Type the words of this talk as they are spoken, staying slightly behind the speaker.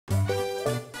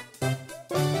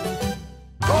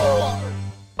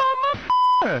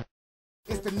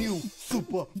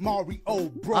Mario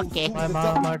Bros. Okay. My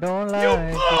mama don't like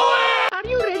it. Are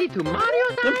you ready to Mario?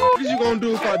 What you gonna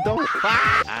do if I don't?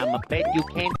 I'ma bet you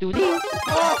can't do this.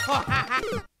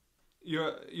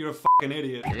 You're a fucking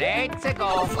idiot. Let's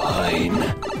go. Fine.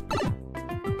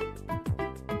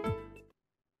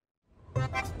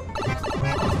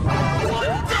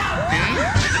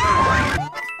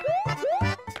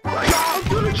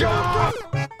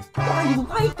 Why you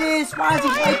like this? Why is he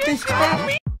like this,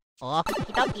 Chad?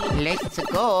 Okie let's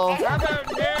go.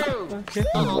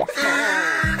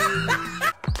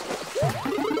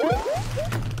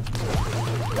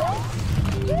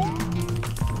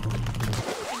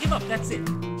 Give up, that's it.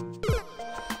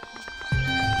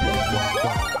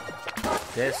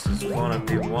 This is gonna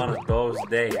be one of those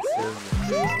days, isn't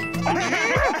it?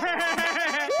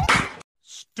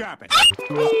 Stop it.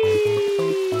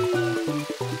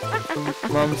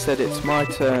 Mum said it's my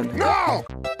turn. No!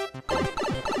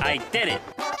 I did it!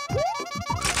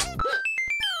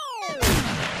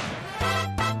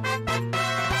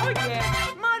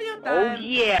 Oh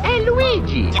yeah, and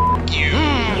Luigi.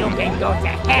 You can go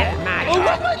to hell, Mario.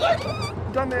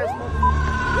 Dumbass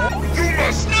You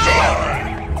must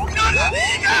die!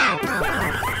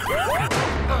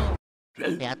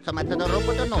 Piazza Matador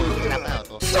Roboto non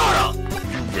strappato. Shut up!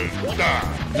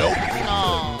 Nope. No.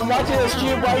 I'm watching this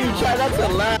cube while you try not to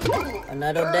laugh.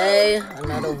 Another day,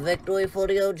 another victory for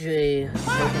the OG.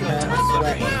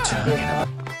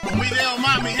 Video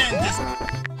mommy and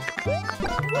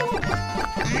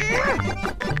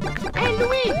And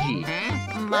Luigi.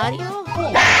 Mario?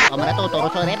 Come na tuturo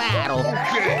sa reparo.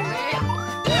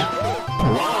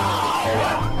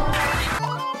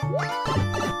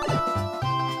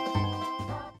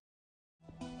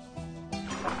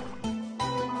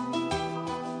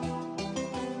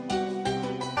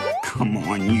 Come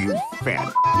on, you fat.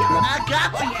 I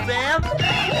got you, fam!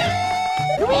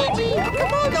 Luigi,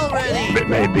 come on already.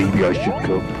 Maybe I should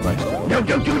go myself. No,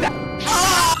 don't do that!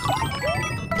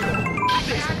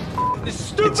 It's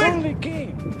stupid! It's only a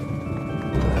game.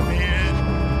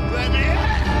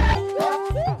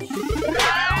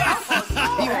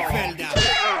 You fell down.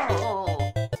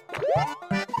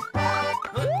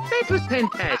 That was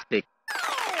fantastic.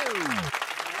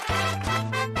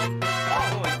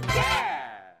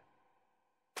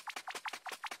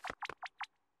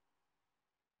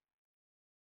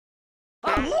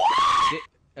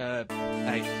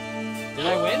 Did I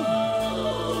win?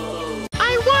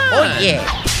 I won! Oh yeah!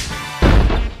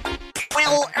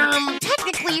 Well,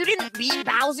 technically you didn't beat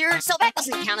Bowser, so that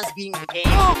doesn't count as being the game.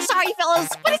 Sorry, fellas,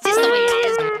 but it's just the way it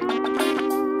is.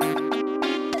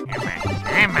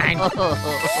 Never mind. What the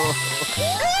fuck?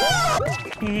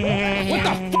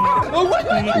 Oh, what?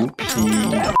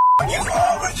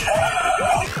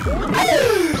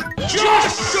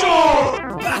 Just so!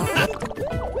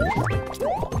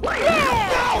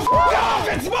 No,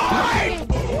 it's mine!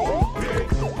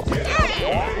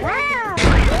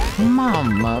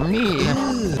 Mamma mia!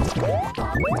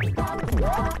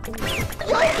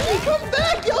 Yoshi, come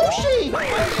back, Yoshi!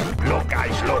 Look,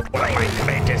 guys, look. What my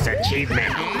greatest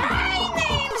achievement.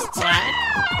 What?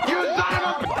 You son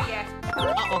of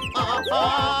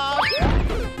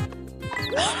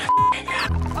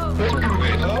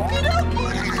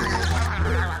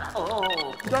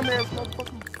Dumbass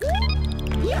motherfucker.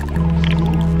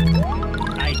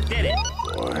 I did it!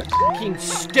 Fucking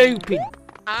stupid.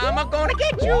 I'm gonna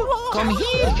get you! Come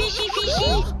here, fishy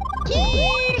fishy!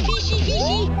 Here, fishy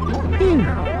fishy!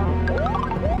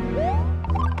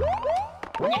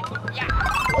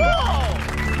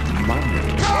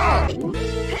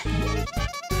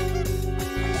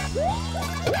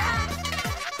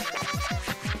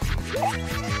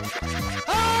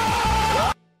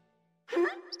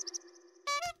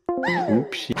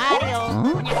 Oopsie. Mario!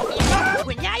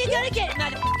 Well, now you're gonna get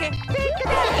another.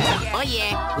 Oh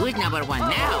yeah, who's number one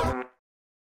now?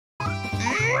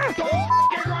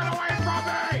 Get run away from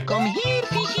me! Come here,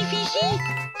 fishy fishy!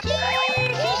 Here,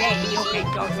 fishy fishy! You can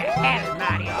go to hell,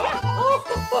 Mario!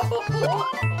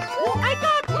 I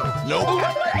got you. Nope.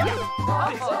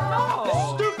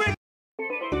 Stupid!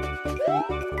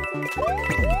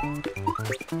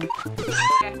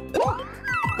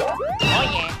 Oh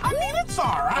yeah! I mean, it's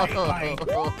alright.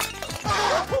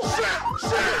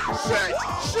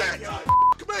 Shit!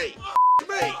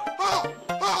 Me!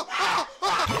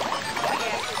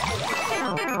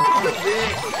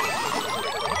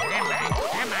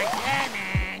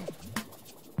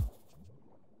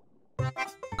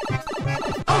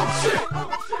 Oh, shit!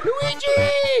 Luigi!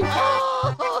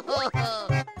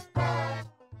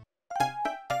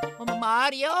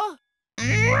 Mario?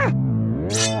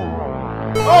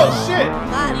 Oh, shit!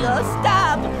 Mario,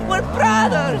 stop! We're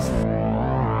brothers!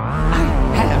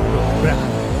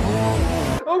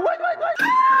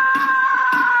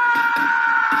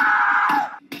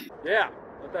 Yeah,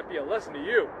 let that be a lesson to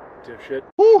you, dipshit.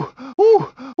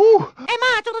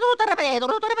 Ma tutto ripeto,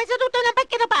 tutto una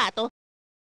pacchia da pato.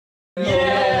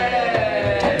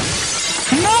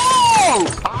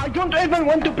 I don't even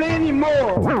want to play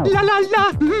anymore. La la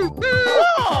la.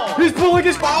 He's pulling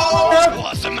his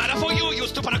What's the matter for you, you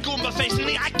stupid Goomba face?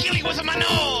 I kill you with my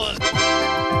nose!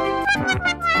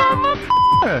 Come on.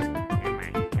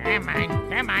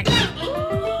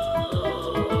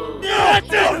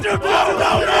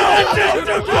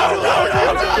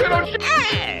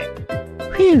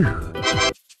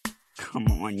 Come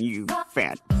on, you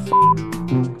fat.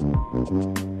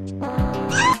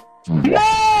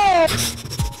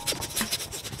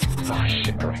 Oh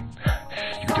shit, alright.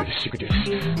 You can do this, you can do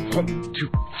this. 1, 2,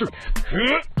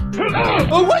 3.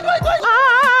 Oh, wait!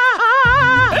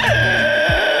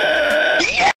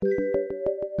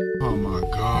 Oh my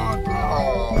god, bro.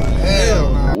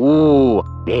 Ooh,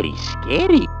 very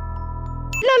scary.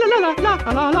 La la la la la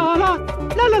la la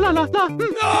la la la la la.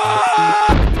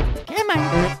 Come on.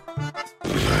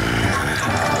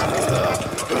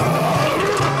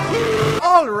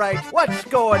 All right, what's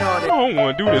going on? I don't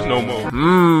want to do this no more.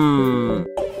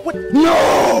 What?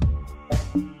 No!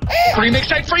 Free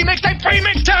mixtape!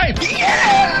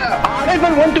 Yeah! I don't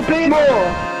even want to play more.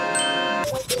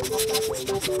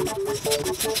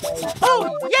 Oh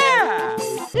yeah!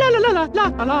 La la la la la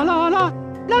la la la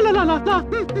la la la la la.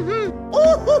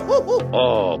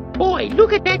 Oh boy,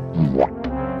 look at that.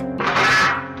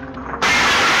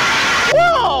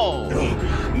 Whoa!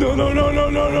 No.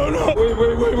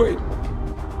 Wait.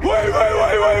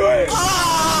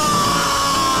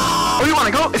 Oh, you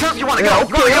wanna go? Is that you wanna go?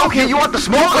 Okay. You want the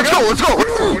smoke? Let's go.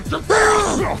 Get the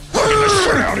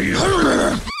shit out of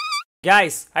here!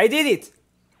 Guys, I did it!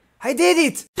 I did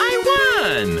it! I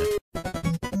won.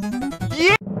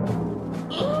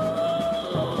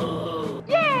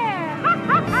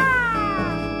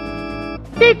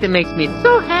 That makes me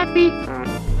so happy.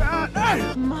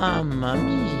 Mamma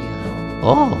mia.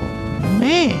 Oh,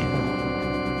 man.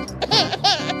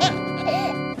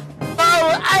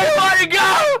 I wanna go!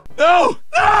 No!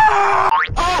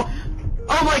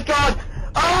 Oh my god!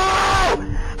 Oh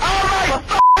my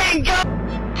fucking god!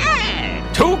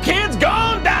 2 kids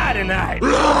gon' die tonight!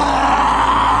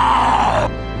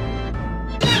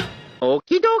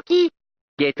 Okie dokie.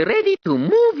 Get ready to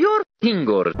move your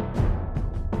fingers.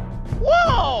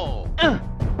 Whoa!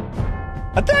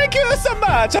 Thank you so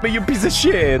much, you piece of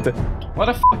shit! What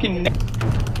a fucking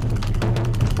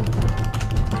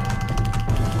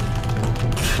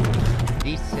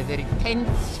This is a very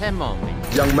tense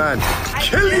moment. Young man,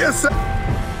 kill yourself!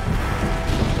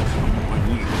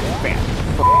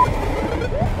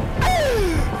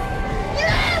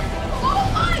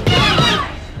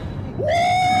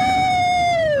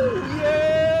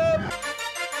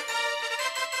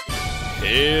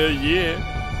 Hell yeah!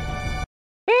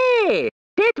 Hey,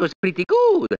 that was pretty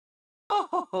good.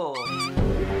 Oh.